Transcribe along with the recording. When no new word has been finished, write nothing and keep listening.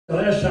The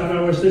last time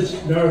I was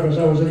this nervous,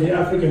 I was in the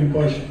African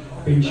bush,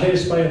 being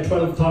chased by a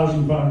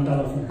 12,000-pound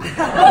elephant.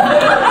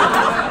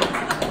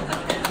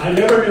 I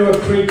never knew a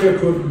creature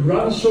could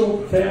run so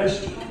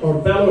fast or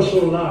bellow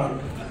so loud.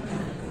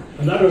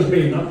 And that was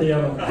me, not the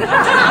elephant.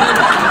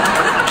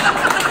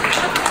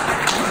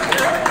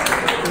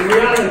 In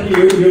reality,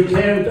 you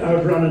can't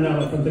outrun an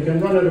elephant. They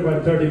can run at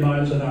about 30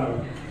 miles an hour.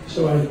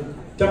 So I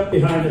ducked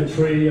behind a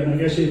tree, and I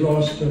guess he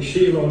lost, or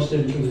she lost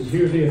interest. It's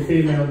usually a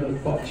female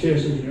that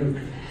chases you.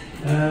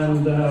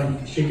 And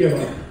she gave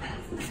up.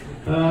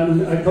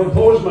 And I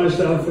composed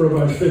myself for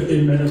about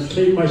 15 minutes,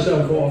 cleaned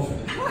myself off.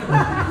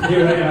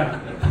 Here I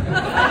am.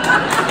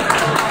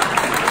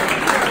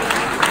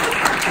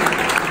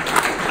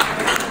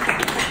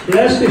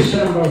 Last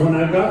December, when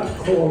I got a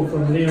call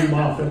from Liam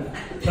Moffat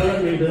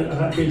telling me that I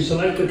had been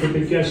selected to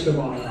be guest of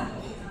honor,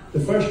 the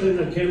first thing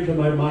that came to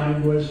my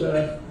mind was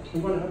I'm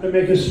going to have to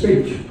make a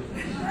speech.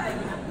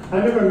 I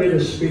never made a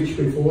speech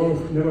before,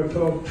 never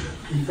talked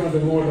in front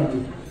of more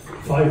than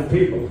 5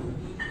 people,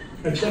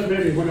 except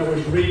maybe when I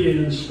was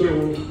reading in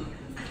school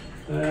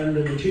and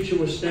the teacher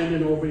was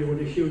standing over you with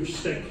a huge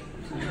stick.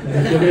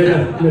 And if you made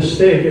a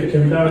mistake, it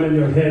came down in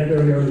your head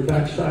or your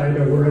backside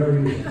or wherever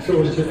you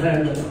chose to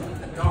land it.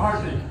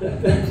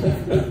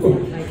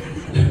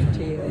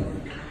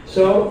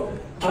 So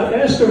I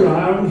asked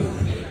around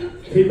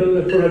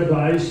people for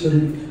advice,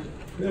 and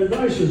the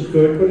advice was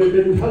good, but it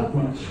didn't help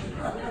much.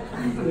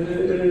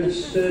 It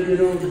said, you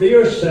know, be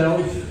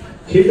yourself,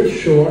 keep it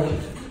short.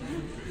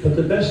 But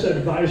the best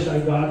advice I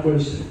got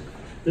was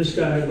this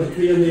guy looked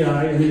me in the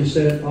eye and he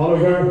said,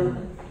 Oliver,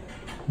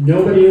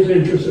 nobody is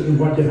interested in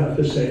what you have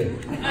to say.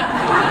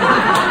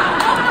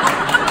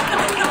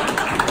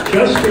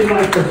 Just be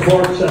like the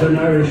corpse at an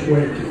Irish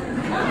wake.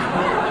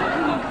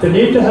 They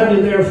need to have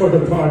you there for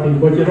the party,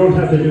 but you don't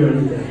have to do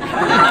anything.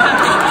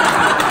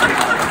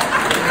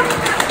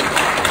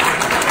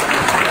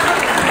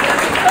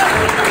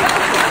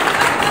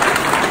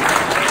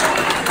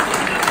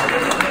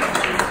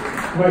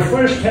 My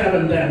first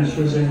Cavan dance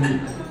was in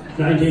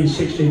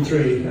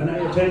 1963, and I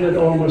attended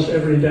almost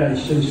every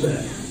dance since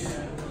then.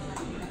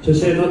 To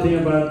say nothing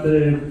about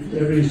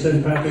every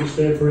St. Patrick's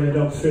Day parade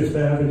up Fifth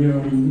Avenue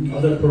and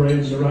other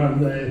parades around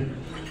the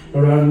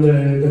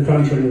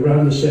country,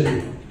 around the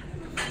city.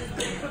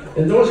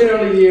 In those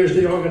early years,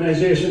 the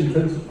organization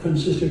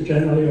consisted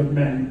generally of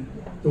men.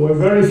 There were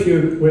very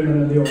few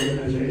women in the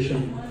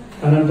organization,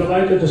 and I'm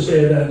delighted to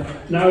say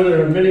that now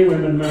there are many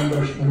women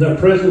members, and their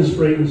presence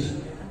brings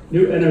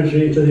new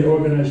energy to the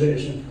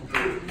organization.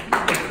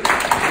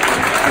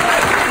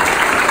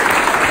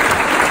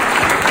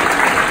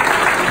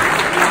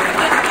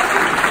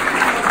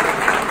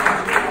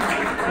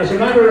 As a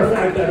matter of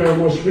fact, at our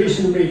most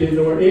recent meeting,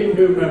 there were 8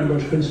 new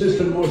members,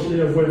 consisting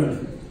mostly of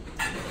women.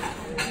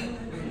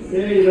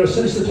 You know,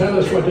 since they tell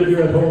us what to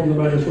do at home, they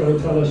might as well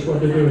tell us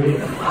what to do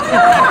here.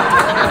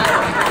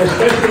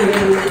 Especially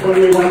when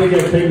we want to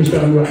get things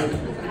done right.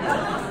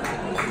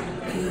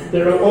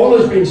 There have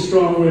always been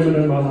strong women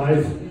in my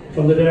life,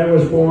 from the day I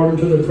was born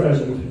to the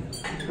present,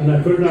 and I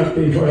could not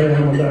be where I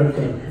am without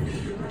them.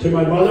 To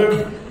my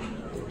mother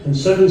and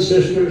 7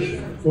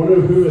 sisters, one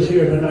of whom is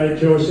here tonight,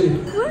 Josie.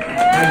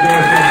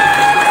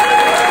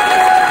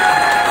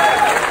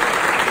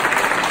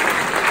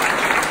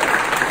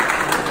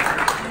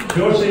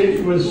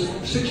 Josie was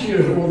 6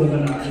 years older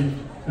than I,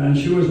 and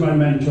she was my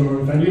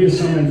mentor. If I needed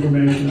some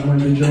information, I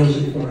went to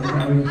Josie for it.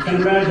 Now, you can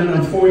imagine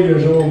I'm 4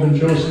 years old and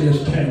Josie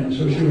is 10,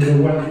 so she was a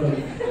wealth of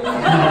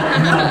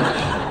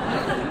knowledge.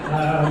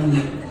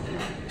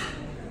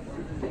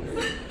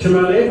 To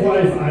my late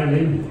wife,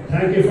 Eileen,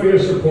 thank you for your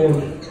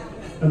support,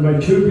 and my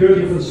 2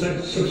 beautiful,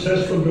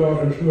 successful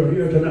daughters who are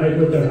here tonight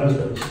with their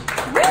husbands.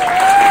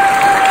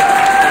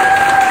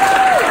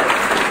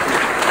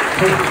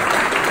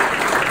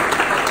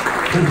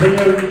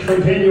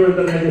 Continuing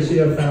the legacy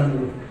of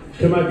family.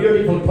 To my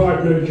beautiful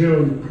partner,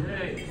 June,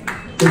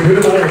 with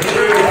whom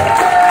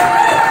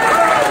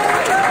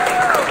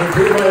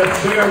I have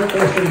shared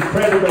most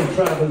incredible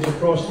travels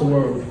across the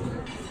world.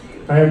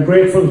 I am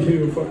grateful to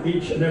you for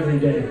each and every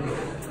day.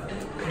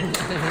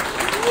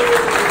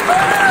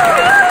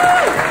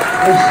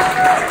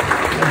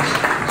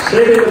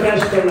 Saving the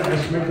best for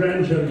last, my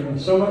grandchildren,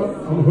 some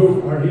of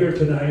whom are here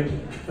tonight,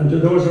 and to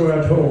those who are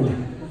at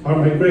home, are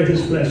my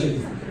greatest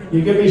blessing.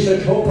 You give me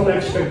such hopeful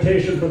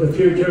expectation for the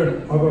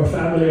future of our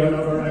family and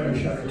of our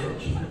Irish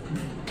heritage.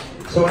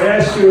 So I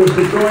ask you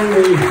to join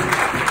me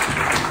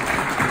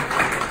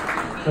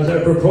as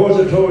I propose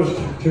a toast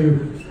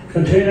to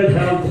continued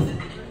health,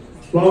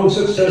 long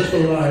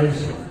successful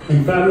lives,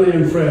 and family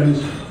and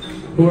friends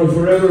who will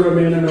forever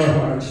remain in our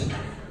hearts.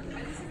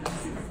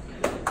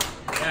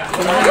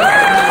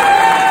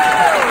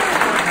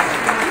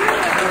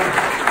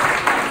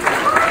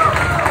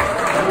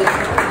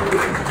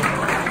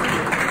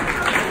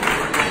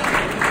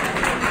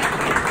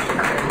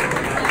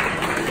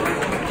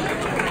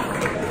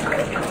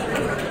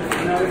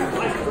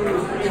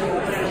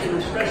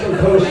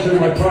 Toast to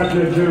my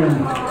partner, June.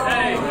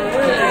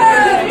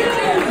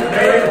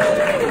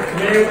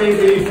 May we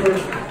be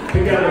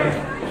together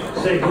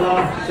say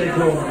glove, say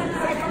glove.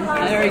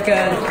 Very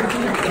good.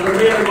 We're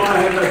here in my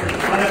head,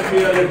 I have to be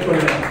able to put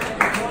it.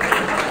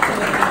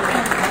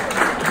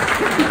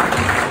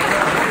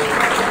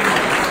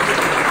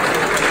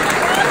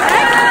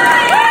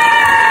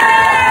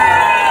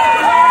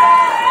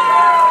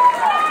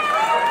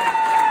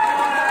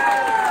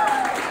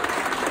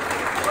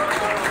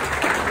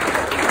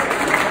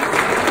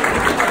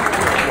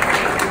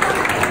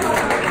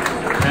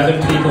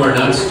 Cavan people are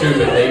not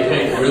stupid, they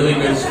pick really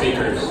good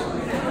speakers.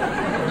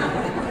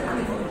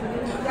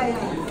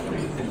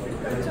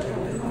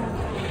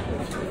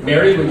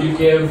 Mary, would you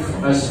give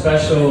a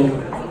special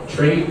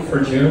treat for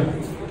June?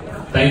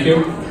 Thank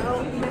you.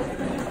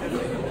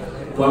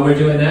 While we're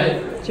doing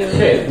that,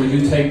 Kit, would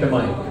you take the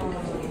mic?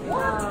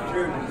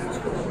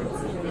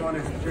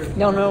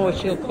 No,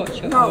 she'll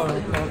put you.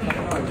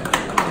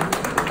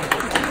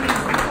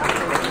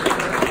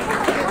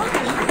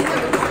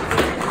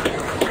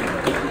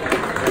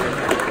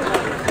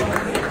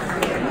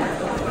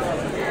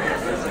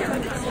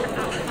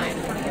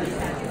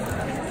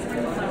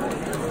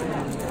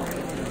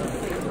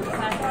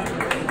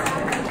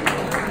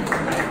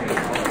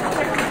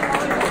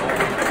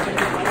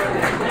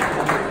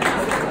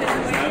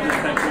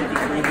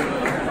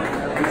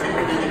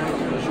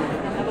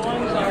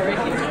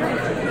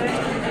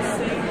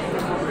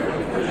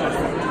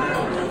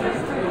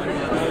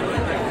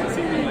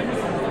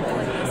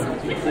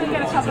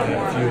 Couple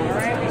more, all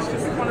right?